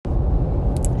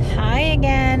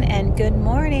again, and good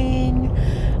morning.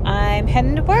 I'm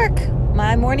heading to work.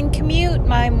 My morning commute,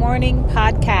 my morning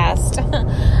podcast.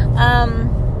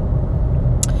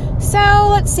 So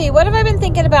let's see, what have I been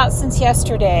thinking about since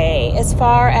yesterday as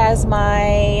far as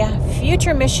my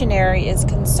future missionary is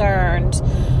concerned?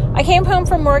 I came home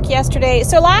from work yesterday.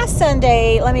 So last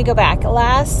Sunday, let me go back.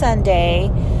 Last Sunday,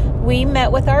 we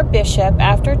met with our bishop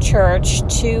after church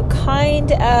to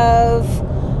kind of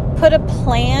put a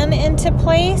plan into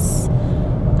place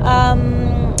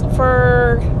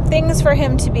for things for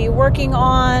him to be working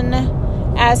on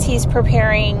as he's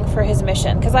preparing for his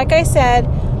mission. Because like I said,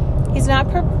 he's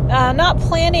not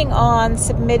planning on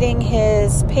submitting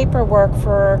his paperwork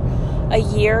for a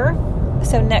year.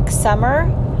 So next summer,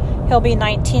 he'll be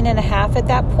 19 and a half at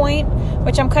that point,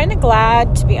 which I'm kind of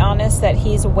glad, to be honest, that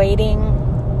he's waiting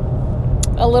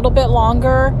a little bit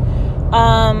longer.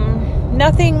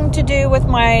 Nothing to do with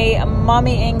my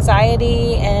mommy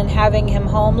anxiety and having him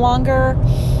home longer,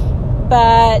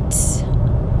 but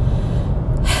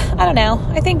I don't know.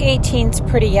 I think 18's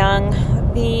pretty young.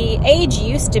 The age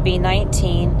used to be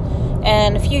 19,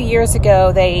 and a few years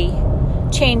ago they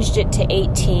changed it to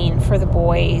 18 for the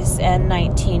boys and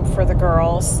 19 for the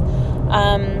girls.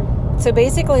 So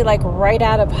basically like right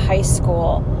out of high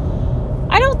school.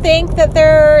 I don't think that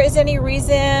there is any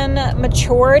reason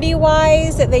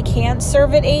maturity-wise that they can't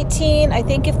serve at 18. I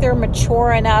think if they're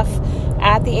mature enough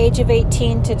at the age of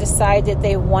 18 to decide that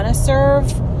they want to serve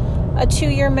a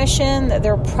 2-year mission, that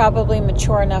they're probably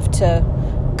mature enough to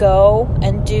go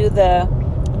and do the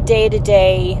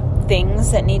day-to-day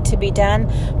things that need to be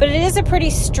done. But it is a pretty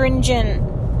stringent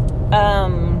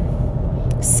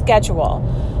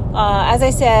schedule. As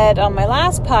I said on my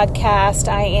last podcast,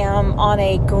 I am on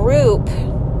a group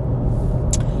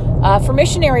for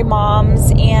missionary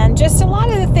moms, and just a lot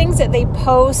of the things that they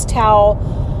post,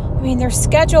 their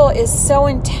schedule is so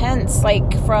intense,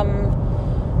 like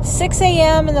from 6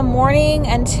 a.m. in the morning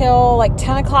until like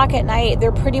 10 o'clock at night.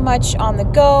 They're pretty much on the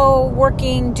go,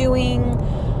 working, doing.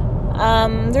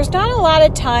 There's not a lot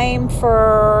of time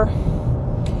for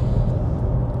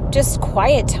just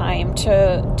quiet time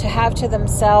to have to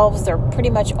themselves. They're pretty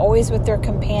much always with their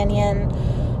companion.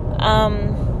 I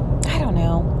don't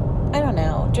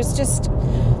know. Just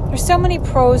there's so many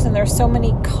pros and there's so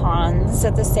many cons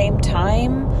at the same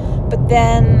time. But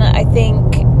then I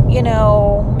think,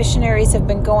 missionaries have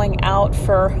been going out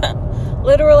for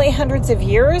literally hundreds of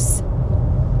years.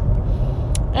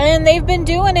 And they've been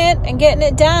doing it and getting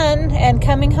it done and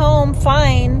coming home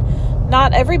fine.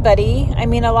 Not everybody. A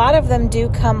lot of them do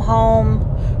come home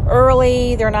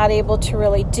early. They're not able to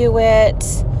really do it.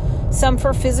 Some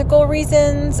for physical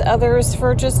reasons, others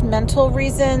for just mental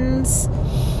reasons,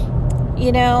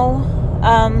 which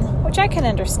I can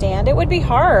understand. It would be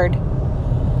hard.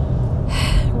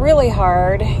 Really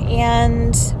hard.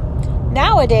 And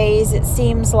nowadays it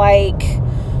seems like,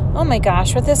 oh my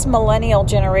gosh, with this millennial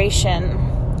generation,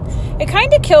 it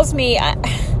kind of kills me.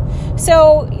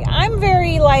 So I'm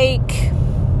very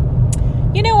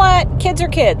you know what? Kids are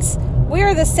kids. We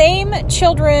are the same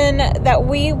children that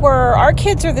we were. Our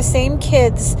kids are the same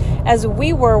kids as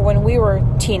we were when we were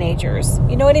teenagers.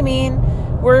 You know what I mean?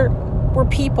 We're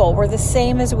people. We're the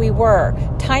same as we were.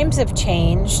 Times have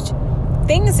changed.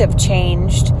 Things have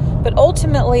changed. But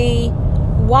ultimately,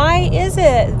 why is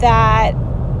it that,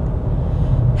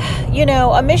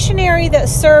 a missionary that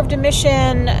served a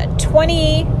mission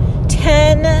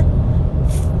 10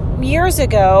 years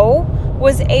ago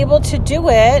was able to do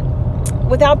it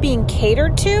without being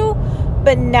catered to,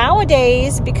 but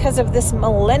nowadays, because of this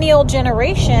millennial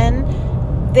generation,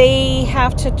 they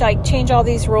have to change all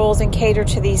these rules and cater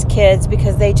to these kids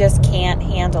because they just can't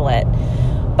handle it.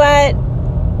 But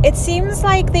it seems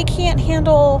like they can't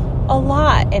handle a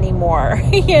lot anymore.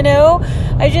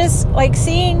 I just like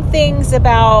seeing things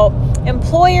about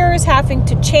employers having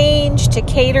to change to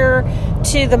cater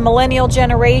to the millennial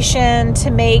generation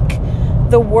to make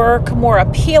the work more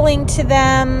appealing to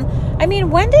them.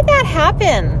 When did that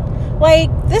happen?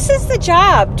 This is the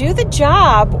job. Do the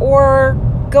job or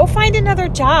go find another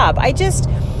job. I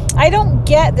don't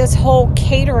get this whole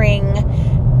catering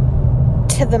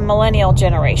to the millennial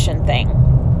generation thing.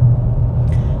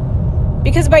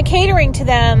 Because by catering to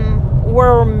them,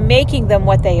 we're making them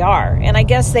what they are. And I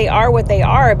guess they are what they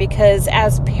are because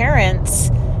as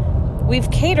parents, we've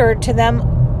catered to them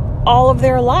all of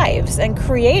their lives and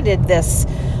created this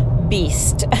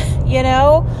beast,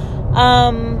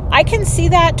 I can see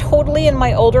that totally in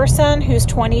my older son who's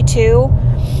 22.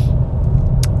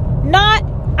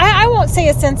 I won't say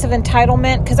a sense of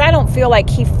entitlement because I don't feel like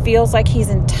he feels like he's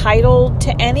entitled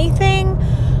to anything,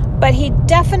 but he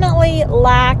definitely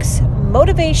lacks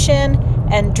motivation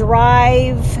and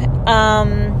drive.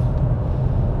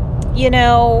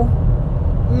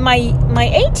 My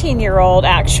 18-year-old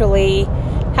actually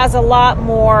has a lot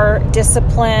more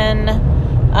discipline.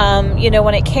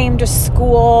 When it came to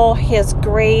school, his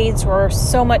grades were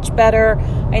so much better.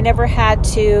 I never had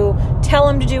to tell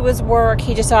him to do his work.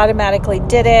 He just automatically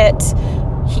did it.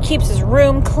 He keeps his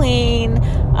room clean.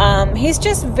 He's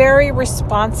just very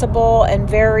responsible and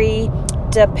very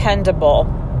dependable.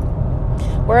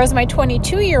 Whereas my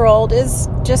 22-year-old is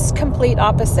just complete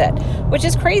opposite, which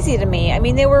is crazy to me. I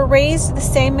mean, they were raised the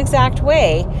same exact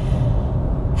way,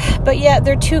 but yet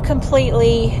they're two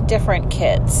completely different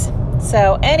kids.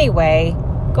 So anyway,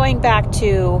 going back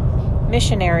to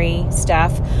missionary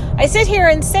stuff, I sit here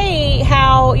and say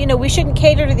how, we shouldn't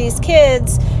cater to these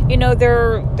kids.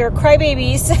 They're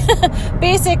crybabies,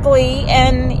 basically.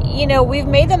 And, we've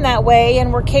made them that way,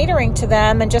 and we're catering to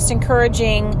them and just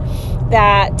encouraging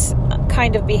that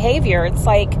kind of behavior. It's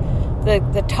like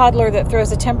the toddler that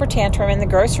throws a temper tantrum in the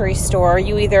grocery store.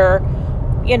 You either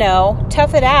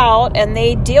tough it out and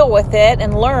they deal with it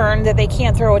and learn that they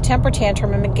can't throw a temper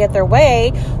tantrum and get their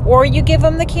way, or you give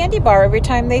them the candy bar every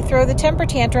time they throw the temper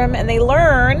tantrum and they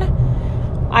learn,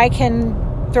 I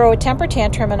can throw a temper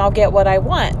tantrum and I'll get what I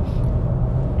want.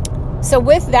 So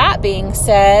with that being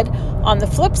said, on the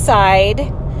flip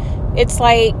side, it's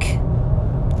like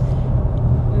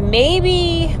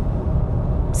maybe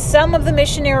some of the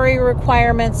missionary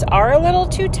requirements are a little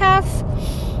too tough.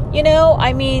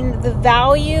 The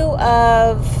value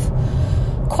of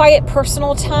quiet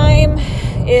personal time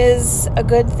is a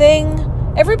good thing.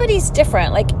 Everybody's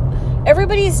different.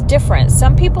 Everybody's different.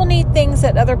 Some people need things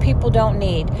that other people don't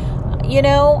need,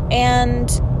 and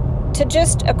to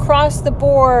just across the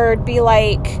board be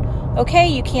like, okay,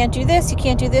 you can't do this, you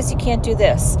can't do this, you can't do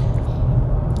this.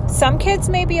 Some kids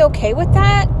may be okay with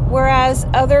that, whereas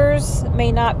others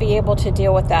may not be able to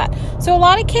deal with that. So a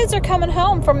lot of kids are coming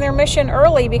home from their mission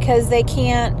early because they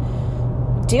can't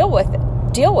deal with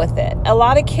it. A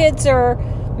lot of kids are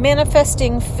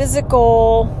manifesting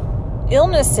physical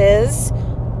illnesses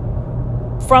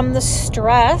from the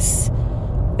stress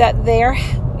that they're,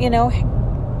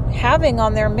 having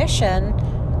on their mission,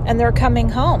 and they're coming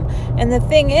home. And the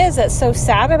thing is that's so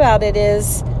sad about it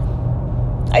is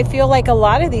I feel like a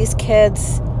lot of these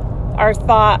kids are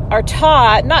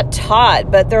taught, not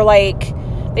taught, but they're like,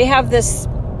 they have this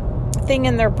thing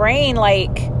in their brain,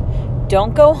 like,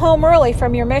 don't go home early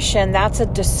from your mission. That's a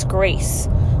disgrace.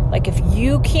 Like, if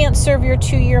you can't serve your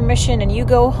 2-year mission and you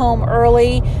go home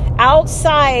early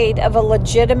outside of a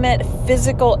legitimate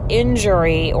physical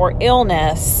injury or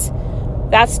illness,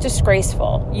 that's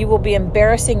disgraceful. You will be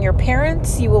embarrassing your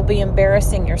parents. You will be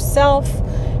embarrassing yourself.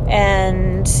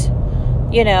 And,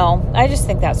 I just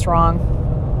think that's wrong.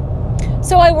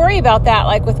 So I worry about that,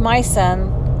 like with my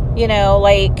son,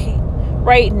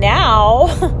 right now,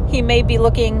 he may be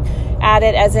looking at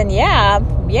it as in, I'm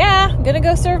going to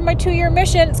go serve my 2-year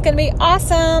mission. It's going to be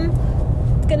awesome.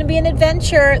 It's going to be an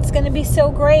adventure. It's going to be so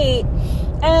great.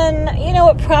 And,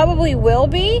 it probably will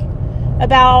be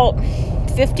about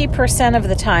 50% of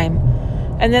the time.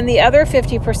 And then the other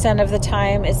 50% of the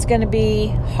time, it's going to be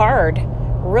hard,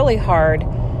 really hard.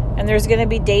 And there's going to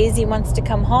be days he wants to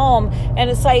come home. And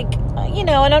it's like, and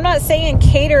I'm not saying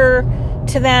cater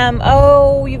to them,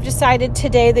 oh, you've decided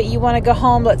today that you want to go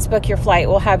home, let's book your flight,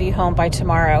 we'll have you home by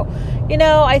tomorrow.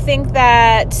 I think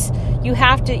that you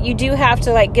do have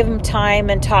to give them time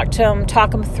and talk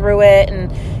them through it,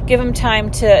 and give them time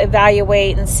to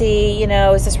evaluate and see,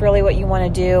 is this really what you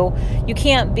want to do? You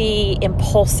can't be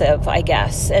impulsive, I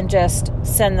guess, and just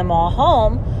send them all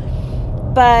home.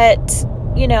 But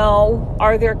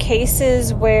are there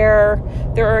cases where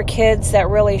there are kids that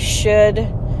really should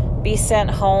be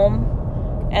sent home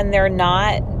and they're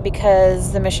not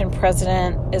because the mission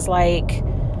president is like,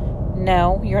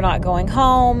 no, you're not going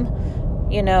home.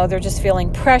 They're just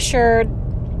feeling pressured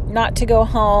not to go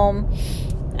home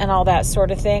and all that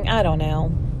sort of thing. I don't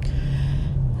know.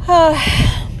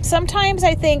 Sometimes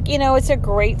I think, it's a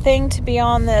great thing to be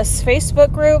on this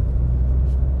Facebook group.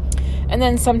 And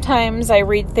then sometimes I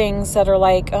read things that are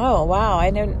like, oh, wow,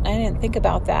 I didn't think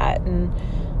about that. And,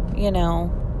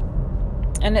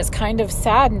 and it's kind of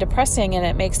sad and depressing, and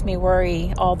it makes me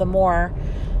worry all the more.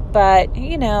 But,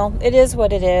 it is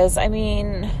what it is. I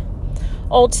mean,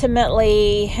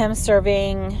 ultimately, him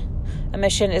serving a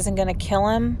mission isn't going to kill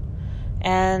him.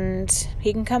 And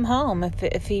he can come home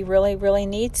if he really, really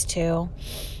needs to.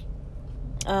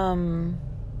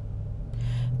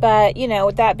 But,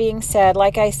 with that being said,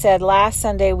 like I said, last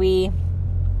Sunday we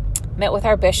met with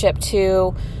our bishop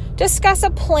to discuss a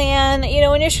plan.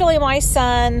 Initially my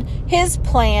son, his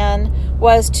plan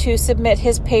was to submit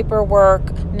his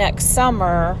paperwork next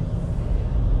summer.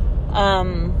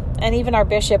 And even our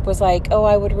bishop was like, oh,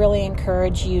 I would really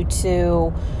encourage you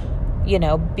to,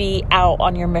 be out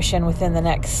on your mission within the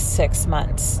next 6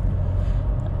 months.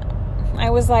 I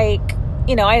was like,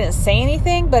 I didn't say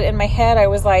anything, but in my head I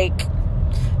was like,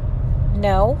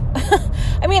 no.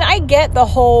 I mean, I get the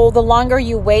longer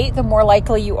you wait, the more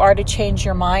likely you are to change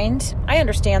your mind. I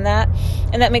understand that.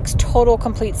 And that makes total,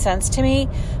 complete sense to me.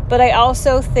 But I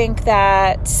also think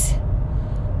that,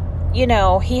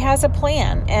 he has a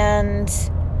plan. And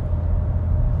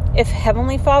if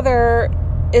Heavenly Father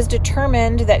is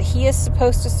determined that he is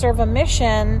supposed to serve a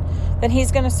mission, then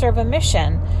he's going to serve a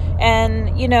mission. And,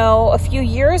 a few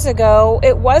years ago,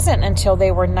 it wasn't until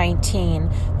they were 19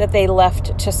 that they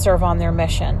left to serve on their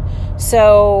mission.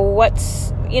 So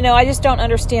I just don't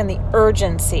understand the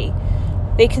urgency.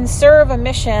 They can serve a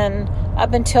mission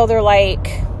up until they're like,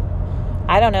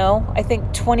 I don't know, I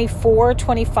think 24,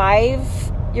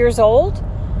 25 years old.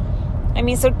 I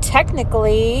mean, so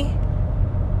technically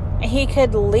he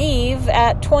could leave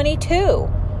at 22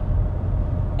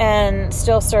 and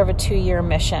still serve a 2-year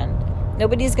mission.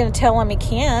 Nobody's going to tell him he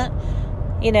can't.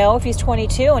 If he's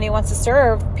 22 and he wants to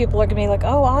serve, people are going to be like,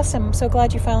 oh, awesome, I'm so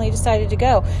glad you finally decided to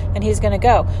go. And he's going to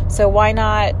go. So why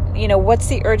not, what's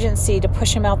the urgency to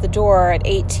push him out the door at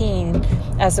 18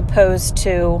 as opposed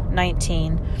to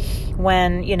 19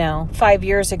 when, 5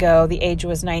 years ago, the age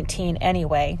was 19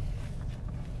 anyway.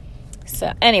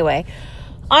 So anyway,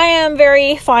 I am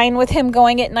very fine with him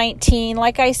going at 19.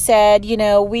 Like I said,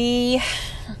 we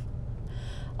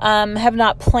have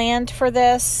not planned for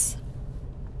this.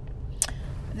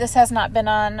 This has not been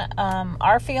on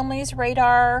our family's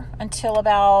radar until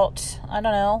about,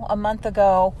 a month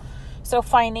ago. So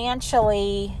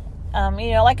financially,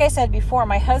 like I said before,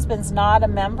 my husband's not a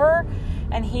member,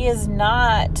 and he is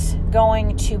not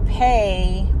going to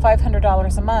pay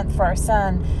 $500 a month for our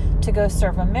son to go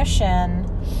serve a mission,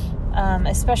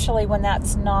 especially when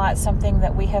that's not something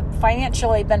that we have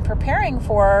financially been preparing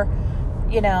for,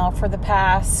 for the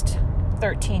past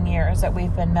 13 years that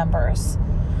we've been members.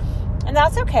 And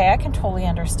that's okay. I can totally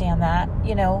understand that.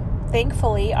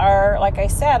 Thankfully, like I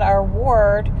said, our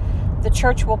ward, the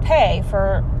church will pay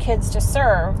for kids to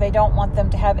serve. They don't want them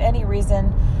to have any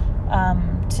reason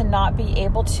to not be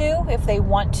able to if they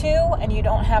want to, and you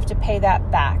don't have to pay that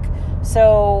back.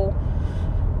 So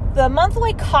the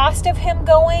monthly cost of him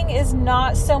going is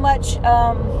not so much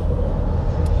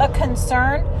a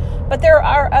concern, but there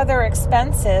are other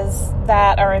expenses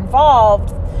that are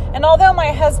involved. And although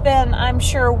my husband, I'm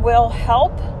sure, will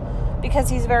help because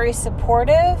he's very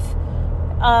supportive,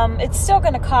 it's still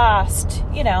going to cost,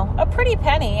 a pretty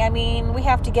penny. I mean, we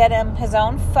have to get him his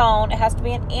own phone. It has to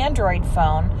be an Android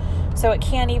phone, so it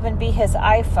can't even be his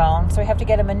iPhone. So we have to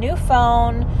get him a new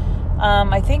phone.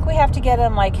 I think we have to get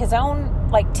him his own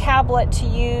tablet to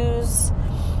use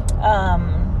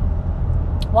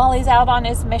while he's out on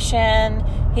his mission.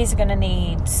 He's going to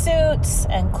need suits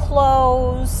and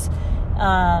clothes,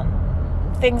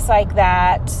 things like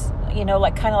that, kind of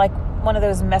like one of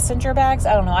those messenger bags.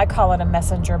 I don't know. I call it a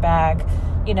messenger bag,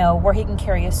 where he can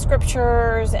carry his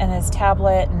scriptures and his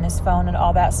tablet and his phone and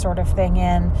all that sort of thing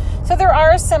in. So there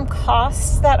are some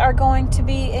costs that are going to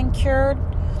be incurred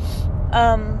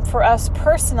for us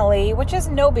personally, which is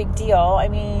no big deal. I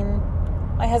mean,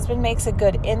 my husband makes a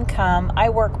good income. I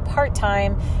work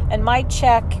part-time, and my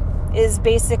check is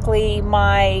basically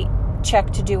my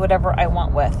check to do whatever I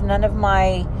want with. None of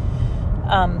my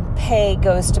pay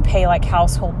goes to pay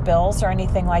household bills or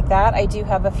anything like that. I do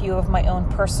have a few of my own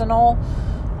personal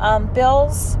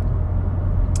bills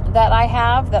that I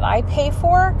have that I pay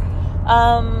for.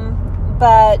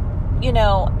 But,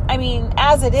 I mean,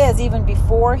 as it is, even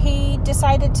before he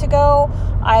decided to go,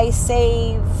 I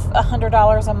save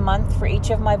 $100 a month for each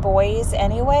of my boys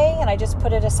anyway, and I just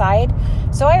put it aside.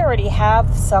 So I already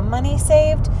have some money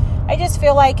saved. I just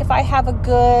feel like if I have a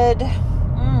good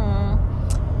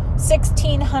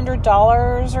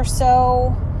 $1,600 or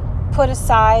so put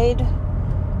aside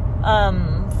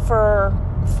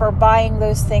for buying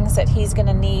those things that he's going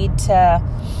to need to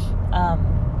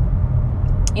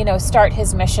start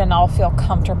his mission, I'll feel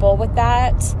comfortable with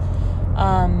that.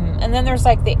 And then there's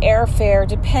the airfare,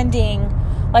 depending,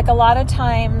 a lot of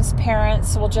times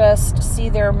parents will just see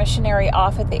their missionary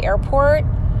off at the airport,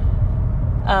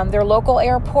 their local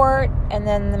airport, and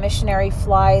then the missionary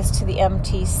flies to the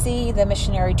MTC, the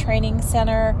Missionary Training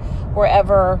Center,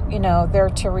 wherever, they're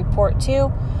to report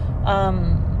to.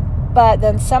 But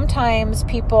then sometimes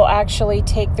people actually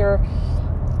take their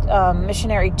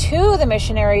missionary to the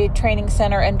missionary training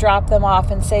center and drop them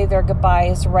off and say their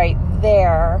goodbyes right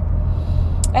there.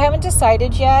 I haven't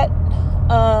decided yet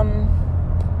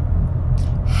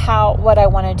what I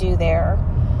want to do there.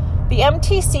 The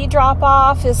MTC drop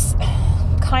off is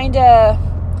kind of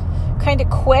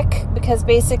quick, because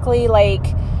basically like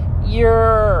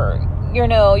you're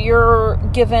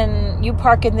given, you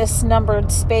park in this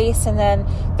numbered space, and then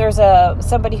there's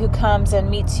somebody who comes and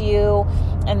meets you,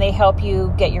 and they help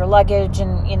you get your luggage,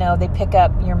 and they pick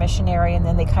up your missionary, and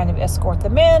then they kind of escort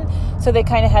them in. So they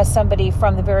kind of have somebody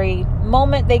from the very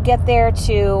moment they get there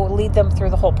to lead them through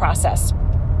the whole process.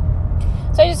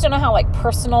 So I just don't know how like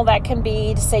personal that can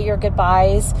be to say your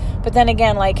goodbyes. But then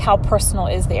again, like how personal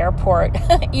is the airport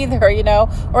either,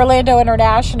 Orlando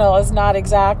International is not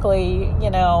exactly,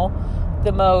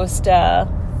 the most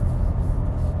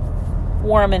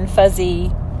warm and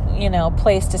fuzzy,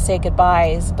 place to say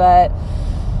goodbyes. But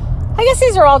I guess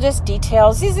these are all just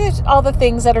details. These are all the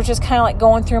things that are just kind of like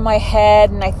going through my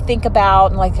head, and I think about,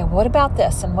 and like, what about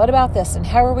this? And what about this? And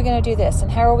how are we going to do this? And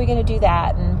how are we going to do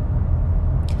that? And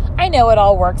I know it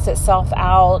all works itself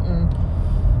out. And,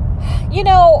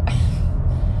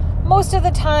 most of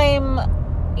the time,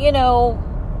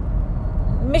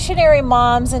 missionary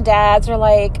moms and dads are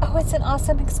like, oh, it's an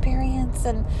awesome experience,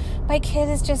 and my kid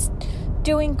is just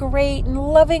doing great and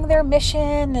loving their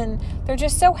mission, and they're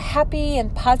just so happy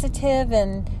and positive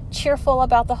and cheerful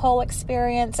about the whole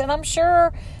experience. And I'm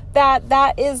sure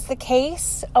that is the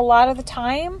case a lot of the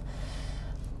time,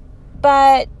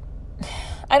 but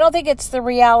I don't think it's the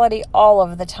reality all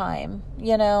of the time,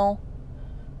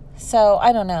 So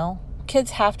I don't know.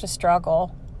 Kids have to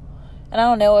struggle. And I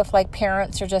don't know if like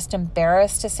parents are just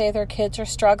embarrassed to say their kids are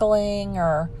struggling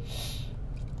or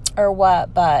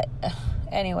what, but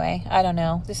anyway, I don't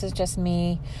know. This is just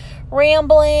me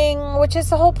rambling, which is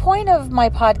the whole point of my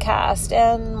podcast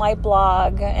and my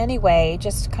blog anyway,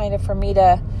 just kind of for me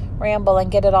to ramble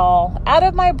and get it all out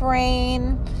of my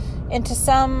brain into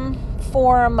some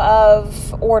form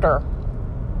of order.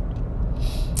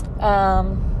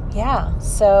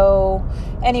 So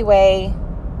anyway,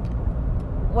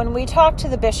 when we talked to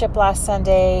the bishop last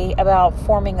Sunday about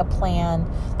forming a plan,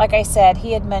 like I said,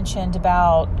 he had mentioned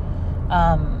about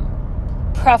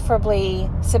preferably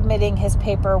submitting his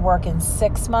paperwork in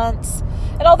 6 months.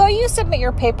 And although you submit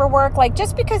your paperwork, like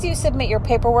just because you submit your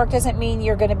paperwork doesn't mean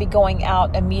you're going to be going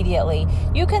out immediately.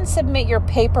 You can submit your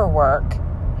paperwork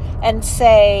and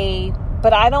say,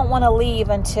 but I don't want to leave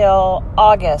until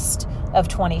August of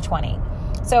 2020.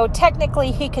 So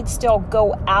technically he could still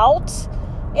go out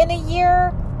in a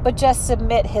year, but just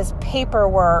submit his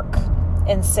paperwork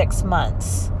in 6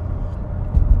 months.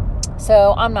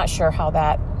 So I'm not sure how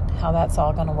that's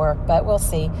all going to work, but we'll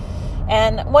see.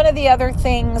 And one of the other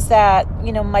things that,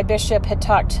 my bishop had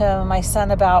talked to my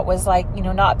son about was like,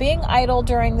 not being idle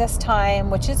during this time,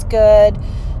 which is good,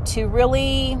 to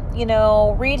really,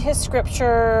 read his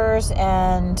scriptures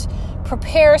and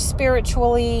prepare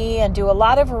spiritually and do a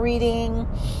lot of reading,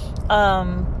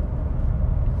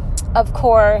 of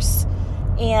course,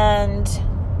 and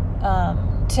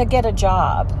to get a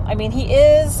job. I mean, he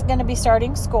is going to be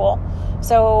starting school,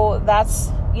 so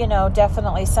that's,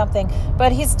 definitely something.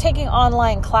 But he's taking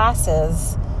online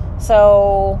classes,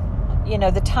 so,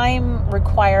 the time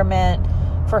requirement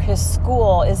for his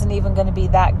school isn't even going to be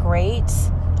that great.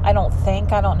 I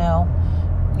don't know.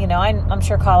 I'm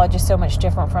sure college is so much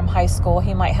different from high school.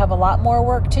 He might have a lot more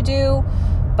work to do,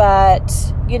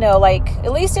 but, like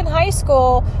at least in high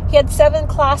school, he had 7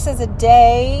 classes a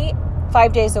day,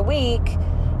 5 days a week.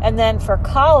 And then for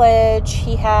college,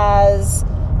 he has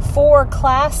 4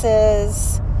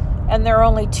 classes and they're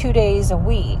only 2 days a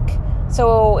week.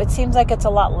 So it seems like it's a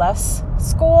lot less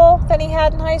school than he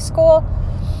had in high school.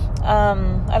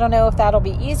 I don't know if that'll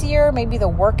be easier. Maybe the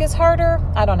work is harder.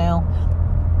 I don't know.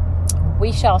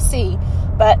 We shall see.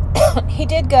 But he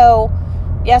did go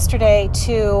yesterday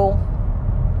to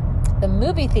the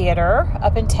movie theater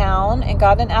up in town and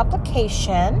got an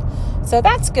application. So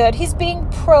that's good. He's being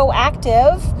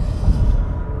proactive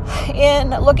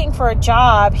in looking for a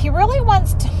job. He really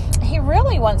wants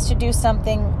to do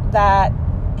something that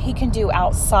he can do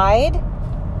outside.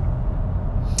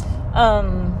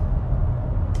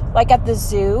 Like at the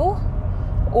zoo,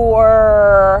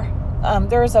 or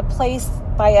there's a place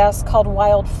by us called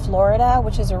Wild Florida,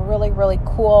 which is a really, really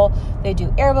cool. They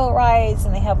do airboat rides,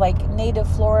 and they have like native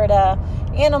Florida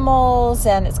animals,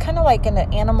 and it's kind of like an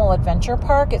animal adventure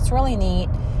park. It's really neat.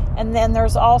 And then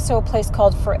there's also a place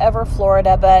called Forever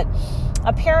Florida, but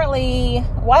apparently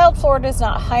Wild Florida is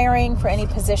not hiring for any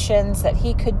positions that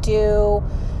he could do.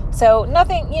 So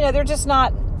nothing, they're just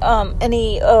not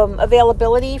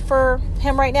availability for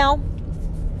him right now.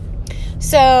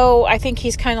 So I think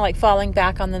he's kind of like falling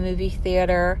back on the movie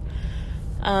theater.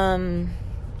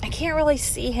 I can't really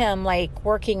see him like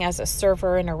working as a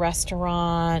server in a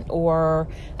restaurant or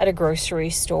at a grocery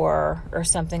store or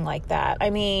something like that. I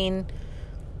mean,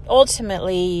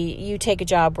 ultimately, you take a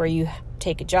job where you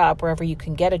take a job, wherever you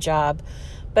can get a job.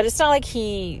 But it's not like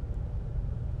he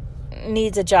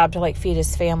needs a job to like feed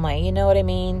his family. You know what I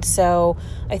mean? So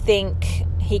I think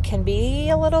he can be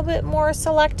a little bit more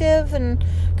selective and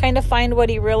kind of find what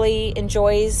he really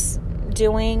enjoys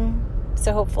doing.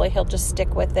 So hopefully he'll just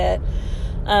stick with it.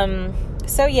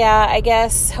 So yeah, I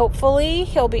guess hopefully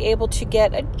he'll be able to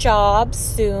get a job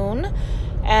soon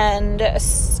and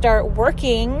start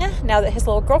working now that his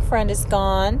little girlfriend is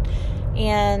gone.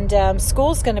 And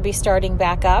school's going to be starting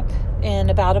back up in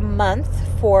about a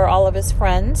month for all of his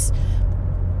friends.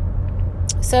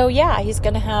 So yeah, he's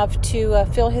going to have to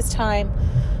fill his time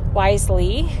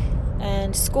wisely.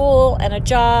 And school and a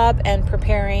job and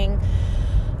preparing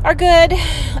are good.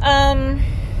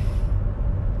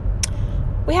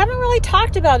 We haven't really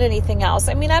talked about anything else.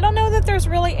 I mean, I don't know that there's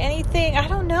really anything. I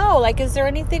don't know. Like, is there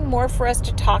anything more for us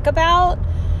to talk about?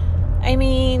 I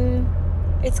mean,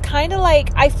 it's kind of like,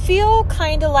 I feel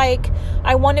kind of like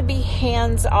I want to be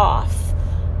hands off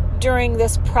during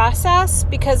this process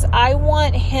because I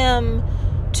want him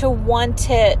to want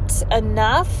it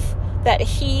enough that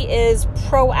he is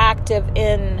proactive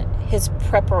in his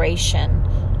preparation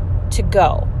to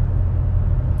go.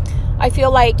 I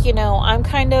feel like, I'm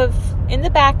kind of in the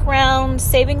background,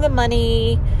 saving the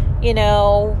money,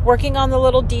 working on the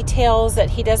little details that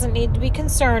he doesn't need to be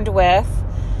concerned with,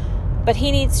 but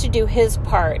he needs to do his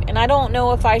part. And I don't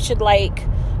know if I should like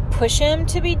push him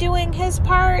to be doing his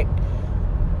part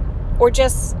or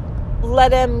just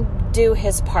let him do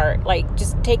his part. Like,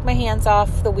 just take my hands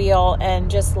off the wheel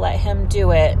and just let him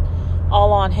do it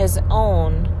all on his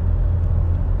own.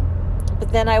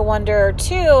 But then I wonder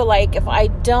too, like, if I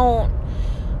don't,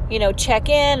 check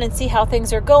in and see how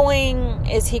things are going,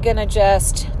 is he going to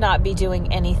just not be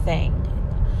doing anything?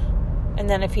 And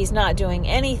then if he's not doing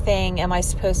anything, am I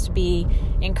supposed to be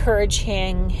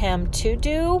encouraging him to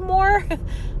do more?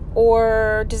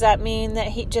 Or does that mean that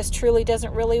he just truly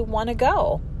doesn't really want to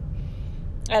go?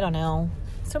 I don't know.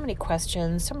 So many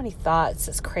questions, so many thoughts.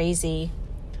 It's crazy.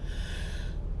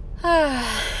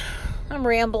 I'm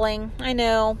rambling. I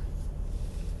know.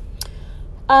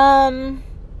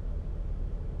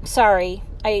 Sorry.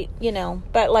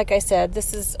 But like I said,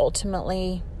 this is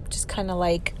ultimately just kind of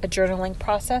like a journaling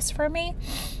process for me.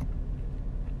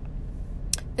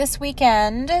 This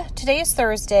weekend, today is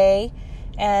Thursday,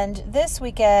 and this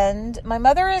weekend, my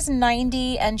mother is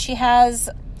 90 and she has,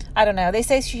 I don't know, they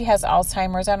say she has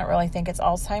Alzheimer's. I don't really think it's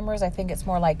Alzheimer's. I think it's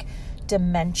more like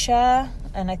dementia.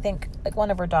 And I think like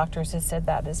one of her doctors has said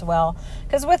that as well.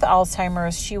 Because with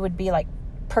Alzheimer's, she would be like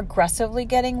progressively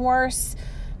getting worse,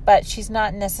 but she's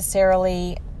not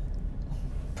necessarily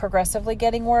progressively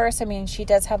getting worse. I mean, she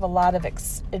does have a lot of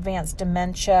advanced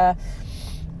dementia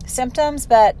symptoms,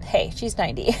 but hey, she's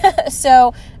 90.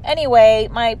 So anyway,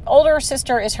 my older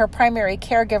sister is her primary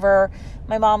caregiver.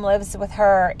 My mom lives with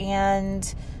her,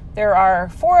 and there are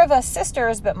 4 of us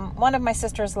sisters, but one of my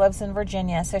sisters lives in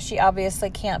Virginia, so she obviously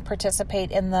can't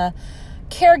participate in the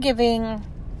caregiving.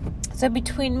 So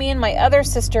between me and my other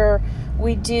sister,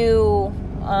 we do,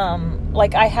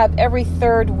 I have every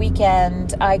 3rd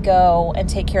weekend I go and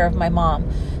take care of my mom.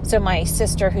 So my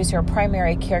sister, who's her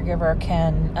primary caregiver,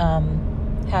 can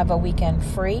have a weekend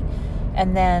free.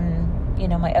 And then,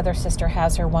 my other sister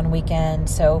has her 1 weekend.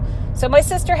 So my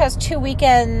sister has 2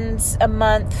 weekends a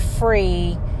month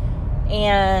free.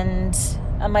 And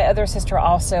my other sister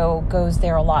also goes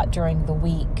there a lot during the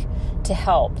week to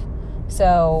help.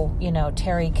 So,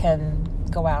 Terry can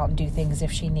go out and do things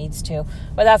if she needs to.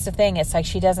 But that's the thing. It's like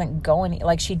she doesn't go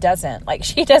she doesn't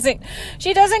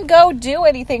go do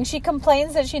anything. She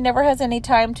complains that she never has any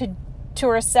time to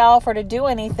herself or to do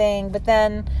anything. But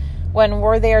then when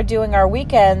we're there doing our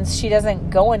weekends, she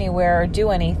doesn't go anywhere or do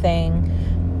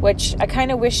anything, which I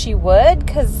kind of wish she would,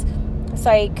 because it's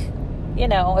like,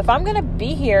 if I'm going to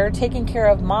be here taking care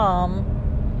of mom,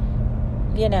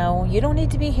 you don't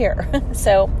need to be here.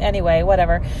 So anyway,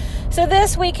 whatever. So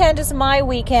this weekend is my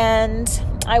weekend.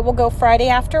 I will go Friday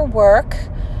after work.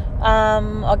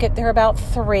 I'll get there about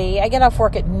 3. I get off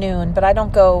work at noon, but I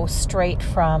don't go straight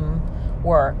from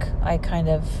work. I kind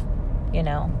of,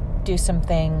 do some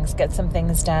things, get some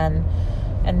things done.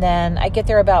 And then I get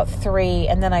there about 3,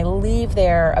 and then I leave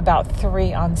there about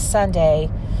 3 on Sunday.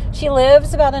 She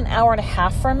lives about an hour and a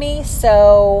half from me,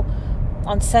 so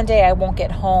on Sunday I won't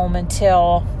get home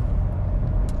until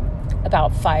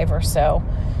about 5 or so.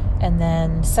 And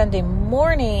then Sunday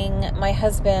morning, my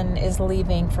husband is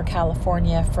leaving for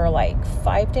California for like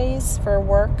 5 days for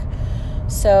work.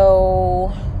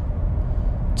 So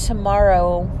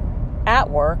tomorrow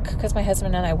at work, because my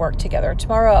husband and I work together,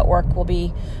 tomorrow at work will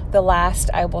be the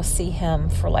last I will see him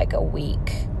for like a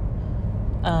week.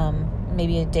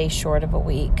 Maybe a day short of a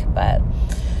week. But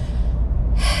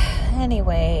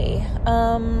anyway,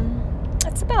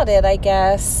 that's about it, I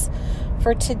guess,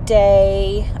 for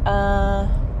today.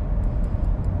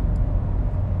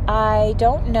 I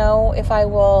don't know if I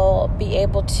will be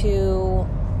able to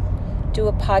do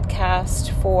a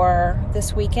podcast for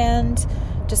this weekend,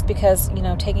 just because,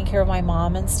 taking care of my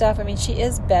mom and stuff. I mean, she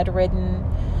is bedridden,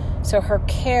 so her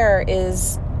care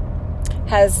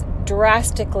has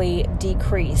drastically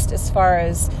decreased as far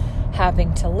as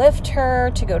having to lift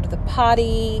her to go to the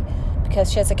potty,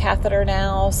 because she has a catheter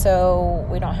now, so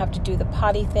we don't have to do the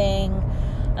potty thing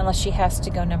unless she has to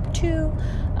go number 2.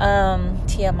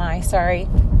 TMI, sorry.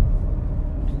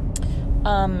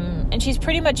 And she's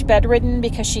pretty much bedridden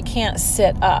because she can't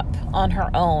sit up on her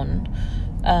own.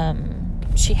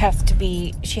 She has to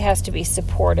be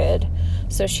supported.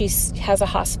 So she has a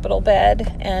hospital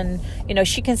bed, and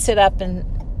she can sit up in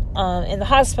the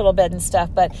hospital bed and stuff,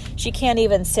 but she can't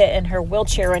even sit in her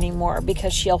wheelchair anymore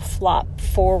because she'll flop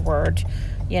forward.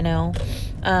 So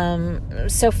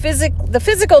the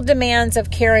physical demands of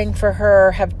caring for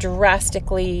her have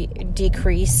drastically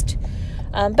decreased.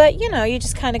 But, you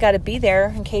just kind of got to be there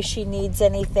in case she needs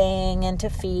anything, and to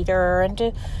feed her and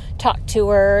to talk to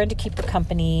her and to keep her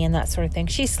company and that sort of thing.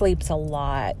 She sleeps a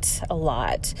lot.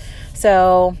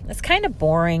 So it's kind of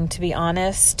boring, to be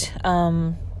honest.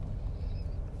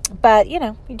 But, you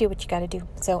do what you got to do.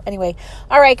 So anyway,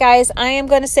 all right, guys, I am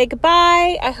going to say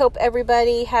goodbye. I hope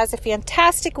everybody has a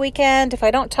fantastic weekend if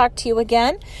I don't talk to you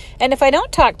again. And if I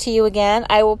don't talk to you again,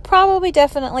 I will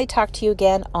definitely talk to you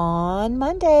again on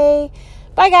Monday.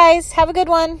 Bye, guys. Have a good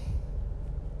one.